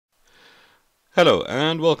Hello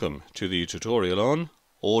and welcome to the tutorial on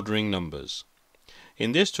ordering numbers.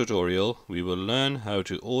 In this tutorial we will learn how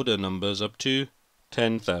to order numbers up to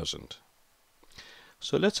 10,000.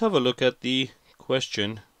 So let's have a look at the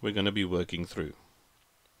question we're going to be working through.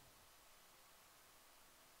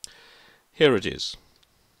 Here it is.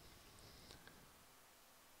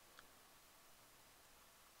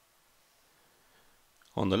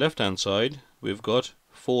 On the left hand side we've got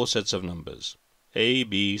 4 sets of numbers, A,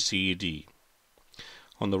 B, C, D.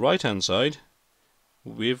 On the right hand side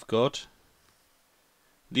we've got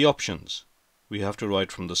the options. We have to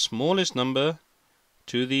write from the smallest number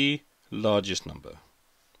to the largest number.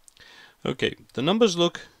 Okay, the numbers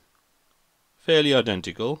look fairly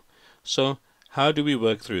identical, so how do we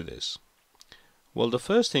work through this? Well, the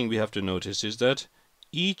first thing we have to notice is that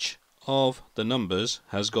each of the numbers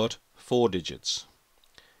has got 4 digits.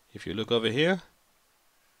 If you look over here,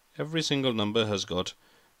 every single number has got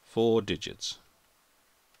 4 digits.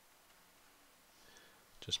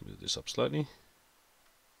 Just move this up slightly.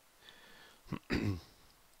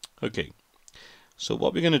 Okay, so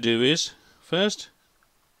what we're going to do is, first,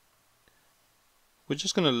 we're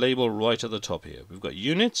just going to label right at the top here. We've got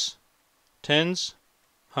units, tens,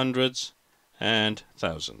 hundreds, and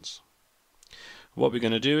thousands. What we're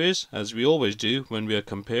going to do is, as we always do when we are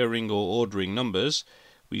comparing or ordering numbers,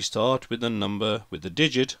 we start with the number with the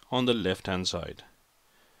digit on the left hand side.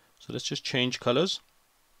 So let's just change colors.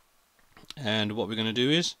 And what we're going to do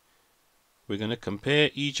is we're going to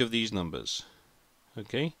compare each of these numbers.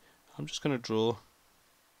 Okay, I'm just going to draw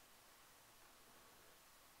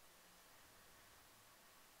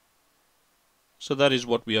so that is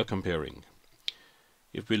what we are comparing.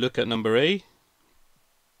 If we look at number A,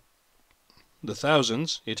 the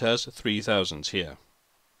thousands, it has 3 thousands here.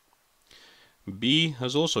 B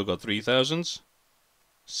has also got 3 thousands,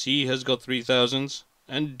 C has got 3 thousands,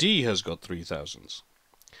 and D has got 3 thousands.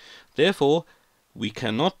 Therefore, we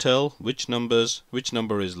cannot tell which number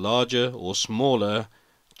is larger or smaller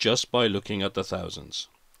just by looking at the thousands.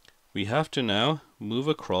 We have to now move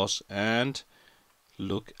across and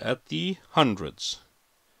look at the hundreds.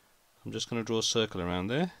 I'm just going to draw a circle around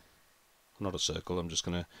there. Not a circle, I'm just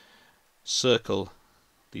going to circle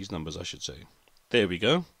these numbers, I should say. There we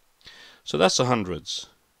go. So that's the hundreds.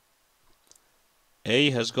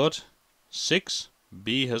 A has got 6,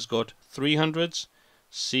 B has got 3 hundreds,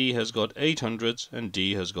 C has got 8 hundreds, and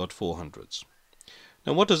D has got 4 hundreds.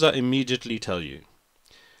 Now what does that immediately tell you?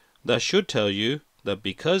 That should tell you that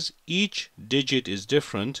because each digit is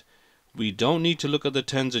different, we don't need to look at the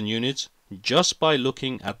tens and units. Just by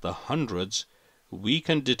looking at the hundreds, we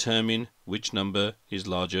can determine which number is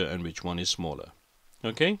larger and which one is smaller.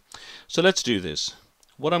 Okay, so let's do this.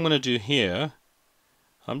 What I'm going to do here,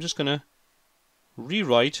 I'm just going to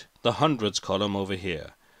rewrite the hundreds column over here,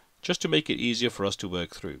 just to make it easier for us to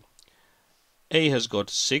work through. A has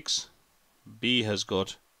got 6, B has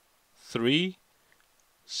got 3,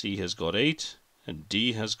 C has got 8, and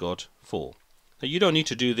D has got 4. Now you don't need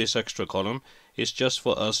to do this extra column, it's just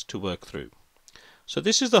for us to work through. So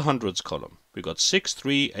this is the hundreds column. We've got 6,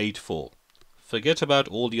 3, 8, 4. Forget about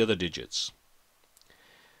all the other digits.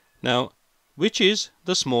 Now, which is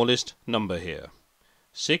the smallest number here?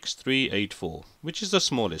 6, 3, 8, 4. Which is the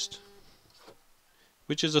smallest?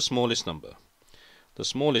 Which is the smallest number? The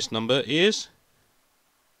smallest number is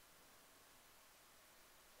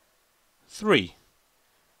 3,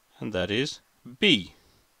 and that is B.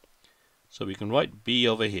 So we can write B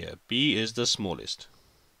over here. B is the smallest.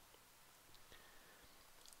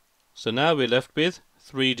 So now we're left with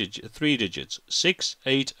three digits, 6,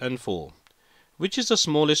 8, and 4. Which is the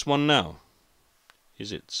smallest one now?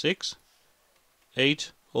 Is it 6,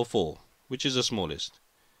 8, or 4? Which is the smallest?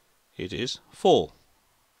 It is 4.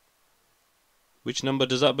 Which number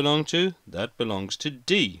does that belong to? That belongs to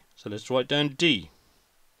D. So let's write down D.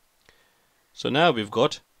 So now we've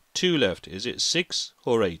got 2 left. Is it 6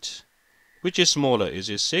 or 8? Which is smaller? Is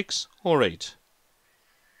it 6 or 8?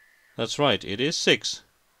 That's right, it is 6.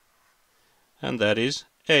 And that is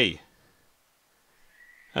A.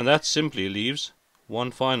 And that simply leaves one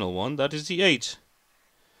final one, that is the 8.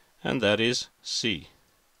 And that is C.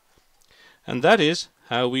 And that is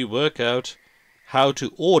how we work out how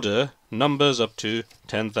to order numbers up to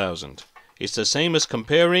 10,000. It's the same as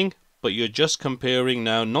comparing, but you're just comparing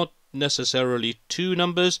now not necessarily 2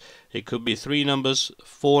 numbers. It could be 3 numbers,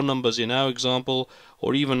 4 numbers in our example,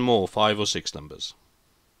 or even more, 5 or 6 numbers.